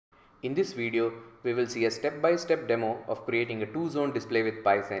In this video, we will see a step-by-step demo of creating a two-zone display with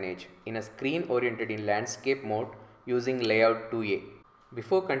piSignage in a screen oriented in landscape mode using layout 2A.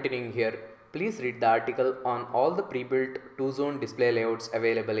 Before continuing here, please read the article on all the pre-built two-zone display layouts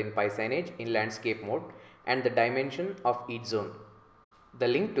available in piSignage in landscape mode and the dimension of each zone. The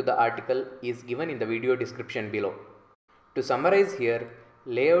link to the article is given in the video description below. To summarize here,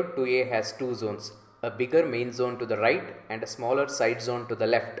 layout 2A has two zones, a bigger main zone to the right and a smaller side zone to the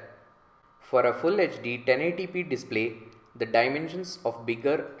left. For a full HD 1080p display, the dimensions of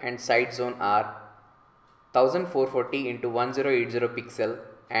bigger and side zone are 1440 x 1080 pixel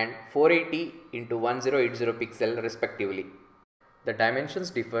and 480 x 1080 pixel respectively. The dimensions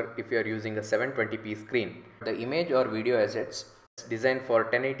differ if you are using a 720p screen. The image or video assets designed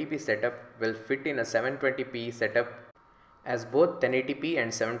for 1080p setup will fit in a 720p setup, as both 1080p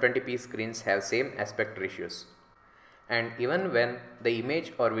and 720p screens have same aspect ratios. And even when the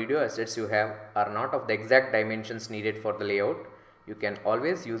image or video assets you have are not of the exact dimensions needed for the layout, you can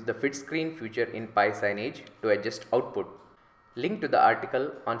always use the FITSCREEN feature in piSignage to adjust output. Link to the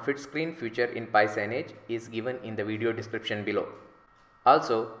article on FITSCREEN feature in piSignage is given in the video description below.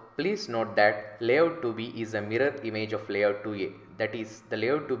 Also, please note that layout 2B is a mirror image of layout 2A. That is, the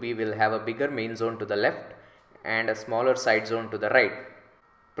layout 2B will have a bigger main zone to the left and a smaller side zone to the right.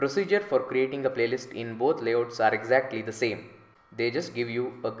 Procedure for creating a playlist in both layouts are exactly the same. They just give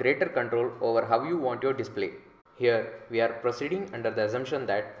you a greater control over how you want your display. Here, we are proceeding under the assumption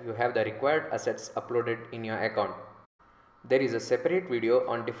that you have the required assets uploaded in your account. There is a separate video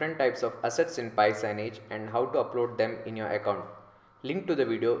on different types of assets in piSignage and how to upload them in your account. Link to the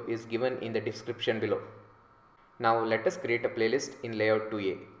video is given in the description below. Now let us create a playlist in layout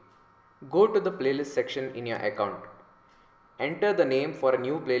 2A. Go to the playlist section in your account. Enter the name for a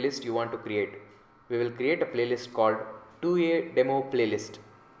new playlist you want to create. We will create a playlist called 2A Demo Playlist.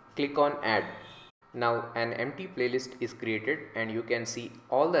 Click on Add. Now an empty playlist is created and you can see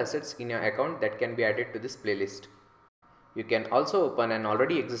all the assets in your account that can be added to this playlist. You can also open an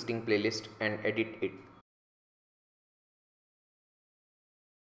already existing playlist and edit it.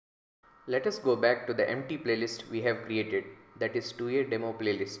 Let us go back to the empty playlist we have created, that is 2A Demo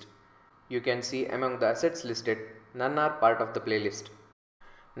Playlist. You can see among the assets listed, none are part of the playlist.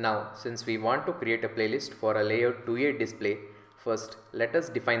 Now, since we want to create a playlist for a layout 2A display, first let us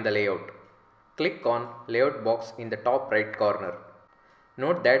define the layout. Click on Layout box in the top right corner.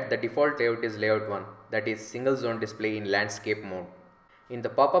 Note that the default layout is layout 1, that is single zone display in landscape mode. In the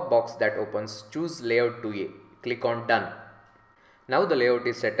pop-up box that opens, choose layout 2A. Click on Done. Now the layout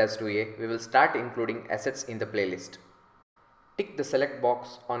is set as 2A, we will start including assets in the playlist. Tick the select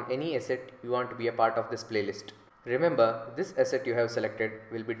box on any asset you want to be a part of this playlist. Remember, this asset you have selected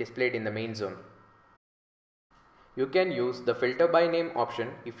will be displayed in the main zone. You can use the filter by name option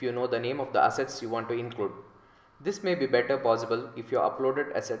if you know the name of the assets you want to include. This may be better possible if your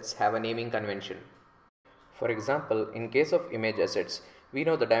uploaded assets have a naming convention. For example, in case of image assets, we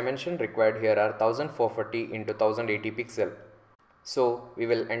know the dimension required here are 1440 x 1080 pixel. So we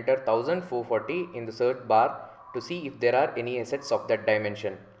will enter 1440 in the search bar to see if there are any assets of that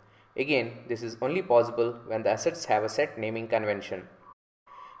dimension. Again, this is only possible when the assets have a set naming convention.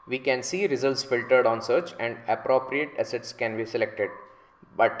 We can see results filtered on search and appropriate assets can be selected.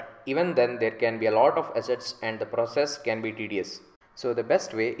 But even then there can be a lot of assets and the process can be tedious. So the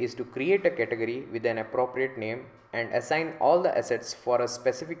best way is to create a category with an appropriate name and assign all the assets for a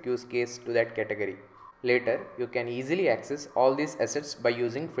specific use case to that category. Later, you can easily access all these assets by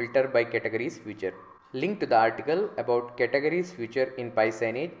using Filter by Categories feature. Link to the article about categories feature in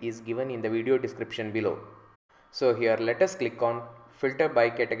piSignage is given in the video description below. So here let us click on Filter by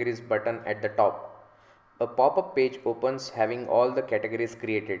Categories button at the top. A pop-up page opens having all the categories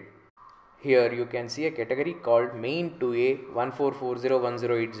created. Here you can see a category called Main 2A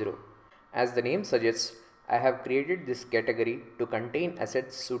 14401080. As the name suggests, I have created this category to contain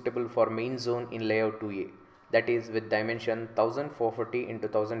assets suitable for main zone in layout 2A, that is with dimension 1440 x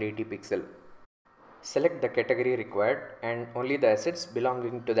 1080 pixel. Select the category required and only the assets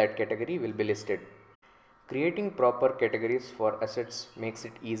belonging to that category will be listed. Creating proper categories for assets makes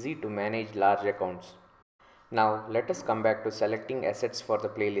it easy to manage large accounts. Now let us come back to selecting assets for the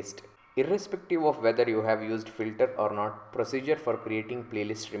playlist. Irrespective of whether you have used filter or not, procedure for creating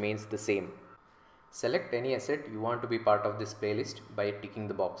playlist remains the same. Select any asset you want to be part of this playlist by ticking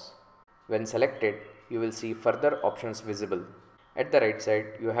the box. When selected, you will see further options visible. At the right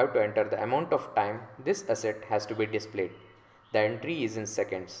side, you have to enter the amount of time this asset has to be displayed. The entry is in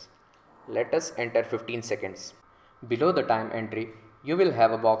seconds. Let us enter 15 seconds. Below the time entry, you will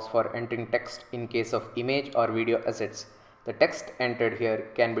have a box for entering text in case of image or video assets. The text entered here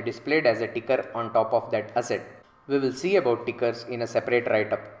can be displayed as a ticker on top of that asset. We will see about tickers in a separate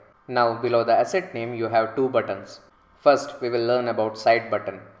write-up. Now below the asset name you have two buttons. First we will learn about side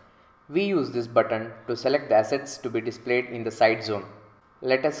button. We use this button to select the assets to be displayed in the side zone.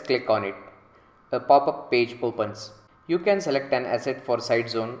 Let us click on it. A pop-up page opens. You can select an asset for side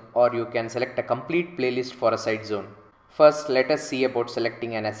zone or you can select a complete playlist for a side zone. First let us see about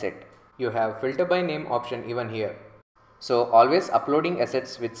selecting an asset. You have filter by name option even here. So always uploading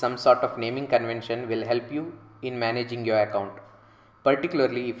assets with some sort of naming convention will help you in managing your account,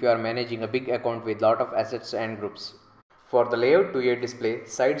 particularly if you are managing a big account with lot of assets and groups. For the layout 2A display,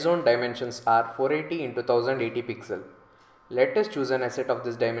 side zone dimensions are 480 into 1080 pixel. Let us choose an asset of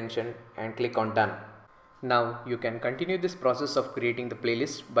this dimension and click on done. Now you can continue this process of creating the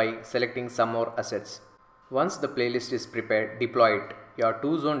playlist by selecting some more assets. Once the playlist is prepared, deploy it. Your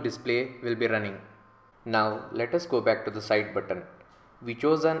 2-zone display will be running. Now let us go back to the side button. We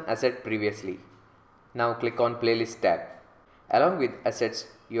chose an asset previously. Now click on playlist tab. Along with assets,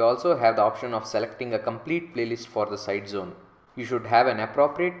 you also have the option of selecting a complete playlist for the side zone. You should have an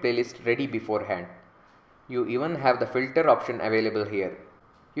appropriate playlist ready beforehand. You even have the filter option available here.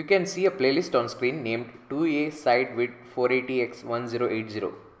 You can see a playlist on screen named 2A side width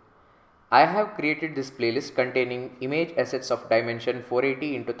 480x1080. I have created this playlist containing image assets of dimension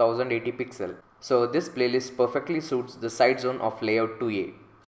 480 into 1080 pixel. So this playlist perfectly suits the side zone of layout 2A.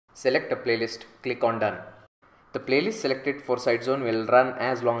 Select a playlist, click on done. The playlist selected for side zone will run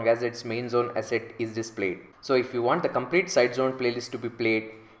as long as its main zone asset is displayed. So if you want the complete side zone playlist to be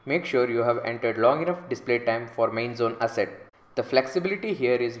played, make sure you have entered long enough display time for main zone asset. The flexibility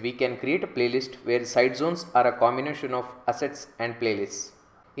here is we can create a playlist where side zones are a combination of assets and playlists.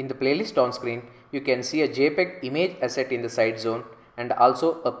 In the playlist on screen, you can see a JPEG image asset in the side zone and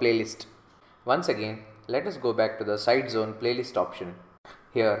also a playlist. Once again, let us go back to the side zone playlist option.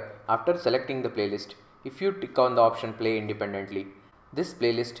 Here, after selecting the playlist, if you tick on the option play independently, this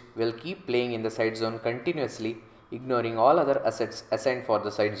playlist will keep playing in the side zone continuously, ignoring all other assets assigned for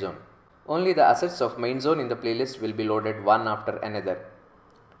the side zone. Only the assets of main zone in the playlist will be loaded one after another.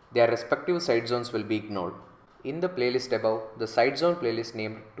 Their respective side zones will be ignored. In the playlist above, the side zone playlist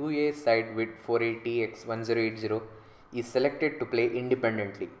named 2A side width 480x1080 is selected to play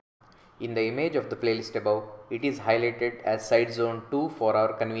independently. In the image of the playlist above, it is highlighted as side zone 2 for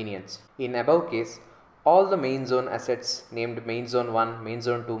our convenience. In above case, all the main zone assets named main zone 1, main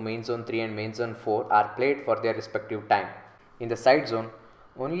zone 2, main zone 3 and main zone 4 are played for their respective time. In the side zone,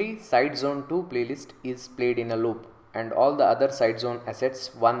 only side zone 2 playlist is played in a loop and all the other side zone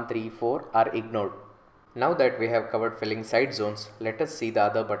assets 1, 3, 4 are ignored. Now that we have covered filling side zones, let us see the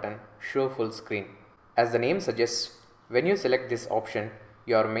other button, show full screen. As the name suggests, when you select this option,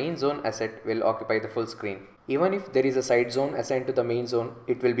 your main zone asset will occupy the full screen. Even if there is a side zone assigned to the main zone,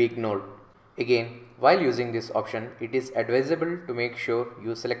 it will be ignored. Again, while using this option, it is advisable to make sure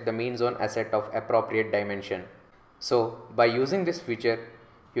you select the main zone asset of appropriate dimension. So, by using this feature,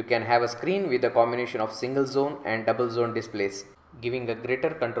 you can have a screen with a combination of single zone and double zone displays, giving a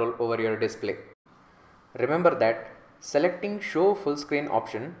greater control over your display. Remember that selecting show full screen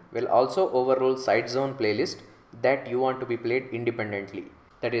option will also overrule side zone playlist that you want to be played independently.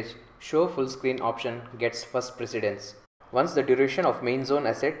 That is, show full screen option gets first precedence. Once the duration of main zone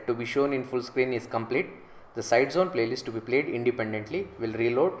asset to be shown in full screen is complete, the side zone playlist to be played independently will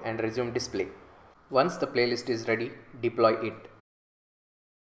reload and resume display. Once the playlist is ready, deploy it.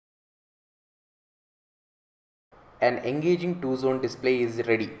 An engaging 2-zone display is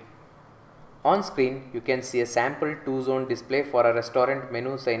ready. On screen, you can see a sample 2-zone display for a restaurant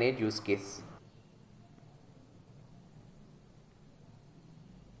menu signage use case.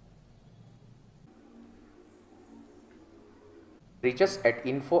 Reach us at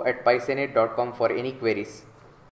info@piSignage.com for any queries.